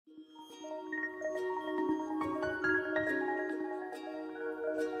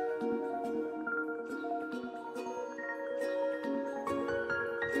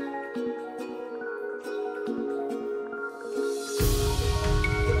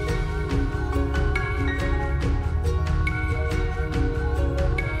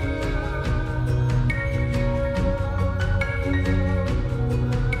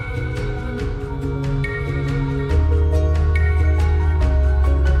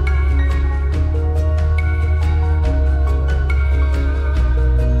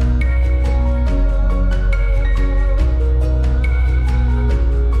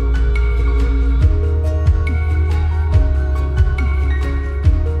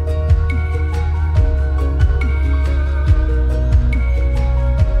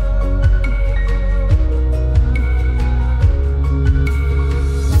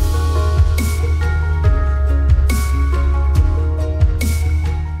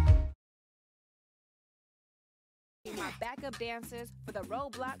my backup dancers for the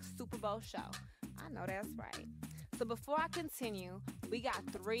Roblox Super Bowl show. I know that's right. So before I continue, we got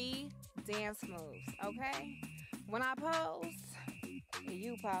 3 dance moves, okay? When I pose,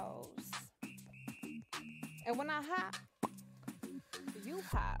 you pose. And when I hop, you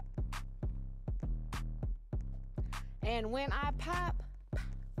pop. And when I pop,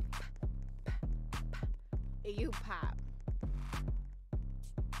 you pop.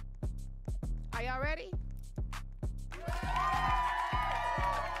 Are y'all ready?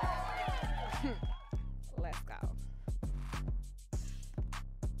 Let's go.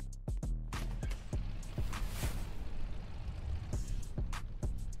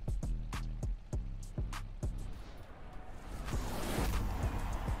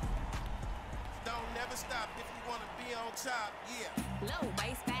 Don't never stop if you wanna be on top, yeah. Low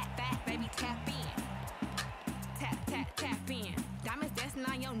waist, fat, baby, tap in. Tap in. Diamonds dancing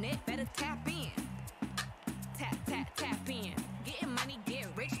on your neck, better tap in. Tap in. Getting money, get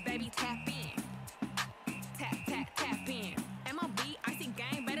rich, baby, tap in. Tap in. MLB, icy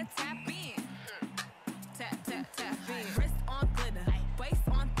game, better tap in. Tap in. Wrist on glitter, waist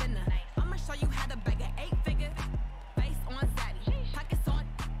on thinner. I'ma show you how to bag an 8-figure. Face on zaddy, pockets on.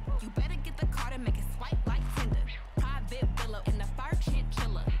 You better get the card and make it swipe like Tinder. Private villa in the fur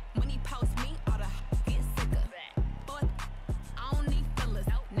chinchilla. When he post me, all the get sicker. Boy, I don't need fillers.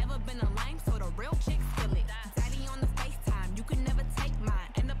 Never been a lame, so the real chicks feel it. Daddy on the FaceTime, you can never take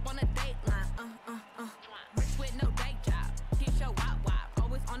mine. End up on a dateline, Rich with no day job, get your wop,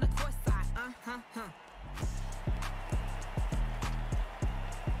 always on the court side,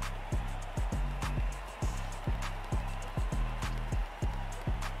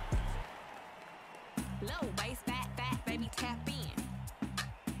 Low waist, fat, baby, tap in.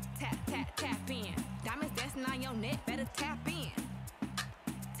 Tap in. Diamonds dancing on your neck, better tap in.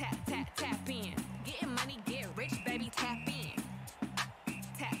 Tap in. Getting money, get rich, baby, tap in.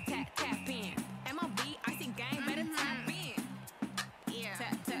 Tap in. MLB, icy game, better tap in. Yeah.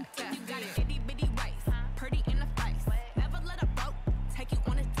 Tap. You got an itty bitty waist, pretty in the face. Never let a broke take you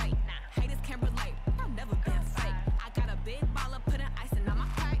on a date. Haters can't relate, I've never been fake. I got a big baller putting icing on my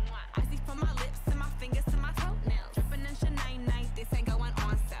cake. Icy from my lips and my fingers to my toenails. Dripping in Chanel, this ain't going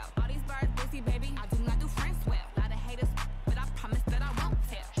on sale. All these birds busy, baby, I do not do friends well. Lot of haters, but I promise that I won't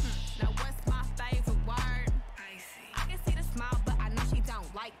tell. Now what's my favorite word? Icy. I can see the smile, but I know she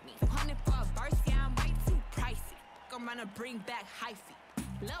don't like me. 200 for a verse, yeah, I'm way too pricey. Gonna bring back hyphy.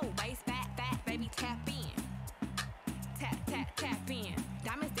 Low waist, fat, baby, tap in. Tap in.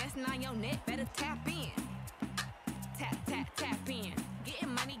 Diamonds dancing on your neck, better tap in. Tap in.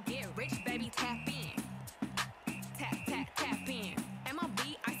 Getting money, get rich, baby, tap in. Tap in.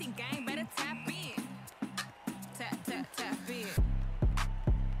 MLB, icy game, better tap in. Tap in.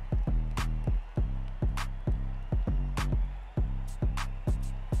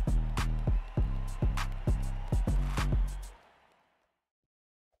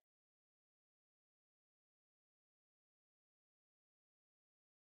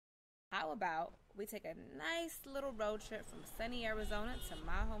 How about we take a nice little road trip from sunny Arizona to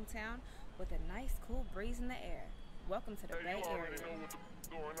my hometown with a nice cool breeze in the air. Welcome to the Bay You already Area. know what's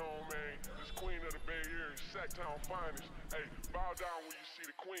going on, man. This queen of the Bay Area, Sacktown finest. Hey, bow down when you see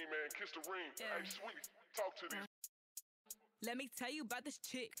the queen, man. Kiss the ring. Yeah. Hey, sweetie, talk to these. Let me tell you about this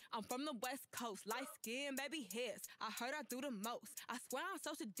chick. I'm from the West Coast, light skin, baby hairs. I heard I do the most. I swear I'm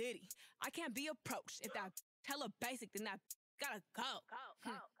social ditty. I can't be approached. If that tell her basic, then that gotta go.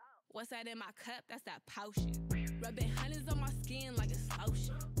 What's that in my cup? That's that potion. Rubbing hundreds on my skin like it's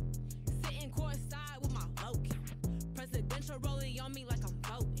lotion. Sitting courtside with my Loki. Presidential rolling on me like I'm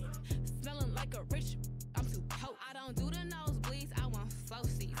voting. Smelling like a rich, I'm too potent. I don't do the nosebleeds, I want flow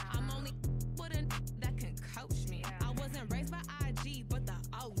seats. I'm only with a that can coach me. I wasn't raised by IG, but the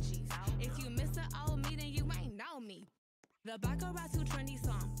OGs. If you miss the old me, then you ain't know me. The baccarat too trendy,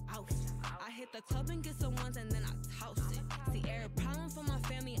 so I'm out. I hit the club and get some ones and then I toast it. See, every problem for my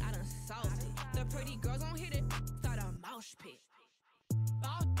family, I done solved it. The pretty girls don't hit it, start a mosh pit.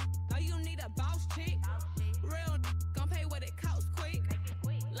 Boss, know you need a boss chick. Real gon' pay what it costs quick.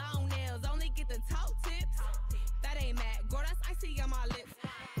 Long nails, only get the toe tips. That ain't mad, girl, that's icy on my lips.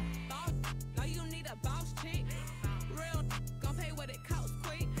 Boss, know you need a boss chick. Real gon' pay what it costs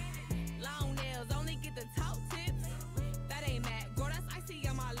quick. Long nails, only get the toe tips. That ain't mad, girl, that's icy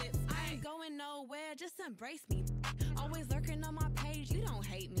on my lips. I ain't going nowhere, just embrace me. Always lurking on my page, you don't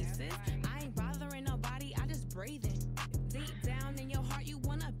hate me, sis. I ain't bothering nobody, I just breathing. Deep down in your heart, you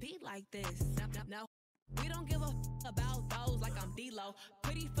wanna be like this. No, we don't give a about those like I'm D-Lo.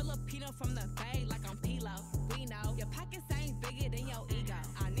 Pretty Filipino from the Bay like I'm Pilo. We know your pockets ain't bigger than your ego.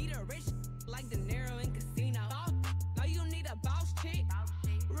 I need a rich like De Niro in Casino.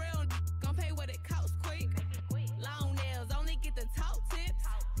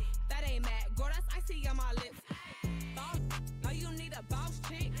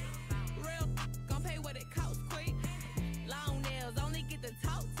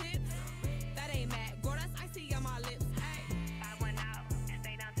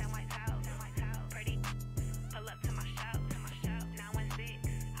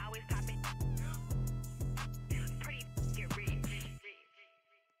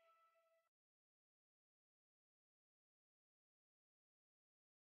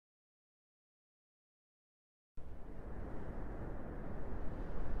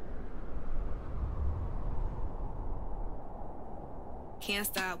 Can't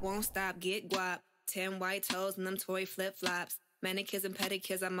stop, won't stop, get guap. 10 white toes and them toy flip-flops. Manicures and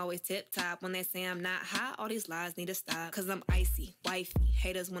pedicures, I'm always tip-top. When they say I'm not hot, all these lies need to stop. Cause I'm icy, wifey,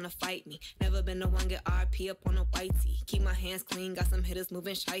 haters wanna fight me. Never been the one get RP up on a whitey. Keep my hands clean, got some hitters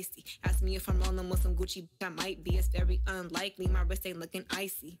moving shiesty. Ask me if I'm rolling with some Gucci, I might be. It's very unlikely, my wrist ain't looking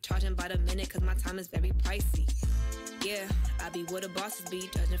icy. Charging by the minute cause my time is very pricey. Yeah, I be where the bosses be.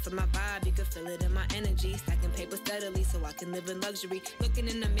 Judging from my vibe, you can feel it in my energy. Stacking paper steadily so I can live in luxury. Looking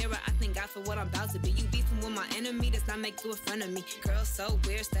in the mirror, I thank God for what I'm about to be. You beefing with my enemy, does not make you a friend of me. Girl, so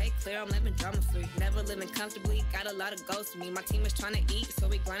weird, stay clear, I'm living drama free. Never living comfortably, got a lot of goals for me. My team is trying to eat, so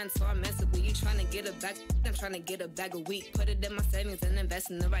we grinding so immensely. You trying to get a bag, I'm trying to get a bag a week. Put it in my savings and invest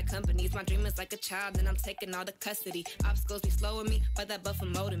in the right companies. My dream is like a child, and I'm taking all the custody. Obstacles be slowing me, but that buffer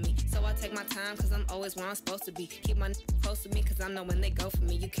molding me. So I take my time, cause I'm always where I'm supposed to be. Keep my close to me, cause I know when they go for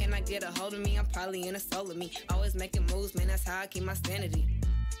me. You cannot get a hold of me, I'm probably in a soul of me. Always making moves, man, that's how I keep my sanity.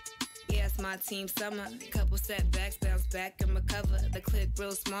 Yeah, it's my team summer. Couple setbacks, bounce back and recover. The clip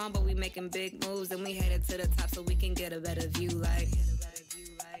real small, but we making big moves. And we headed to the top so we can get a better view like.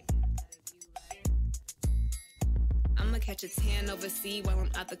 I'ma catch a tan overseas while I'm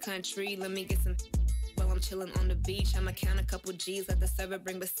out the country. Let me get some while I'm chilling on the beach. I'ma count a couple G's, let the server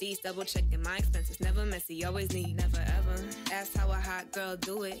bring receipts. Double checking my expenses, never messy, always neat, never ever. Ask how a hot girl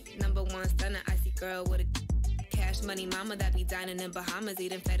do it. Number one stunner, icy girl with a cash money mama that be dining in Bahamas,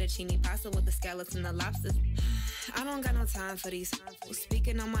 eating fettuccine pasta with the scallops and the lobsters. I don't got no time for these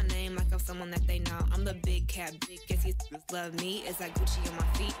speaking on my name like I'm someone that they know. I'm the big cat, big guess you love me. Is that Gucci on my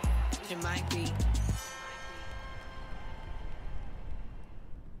feet? It might be.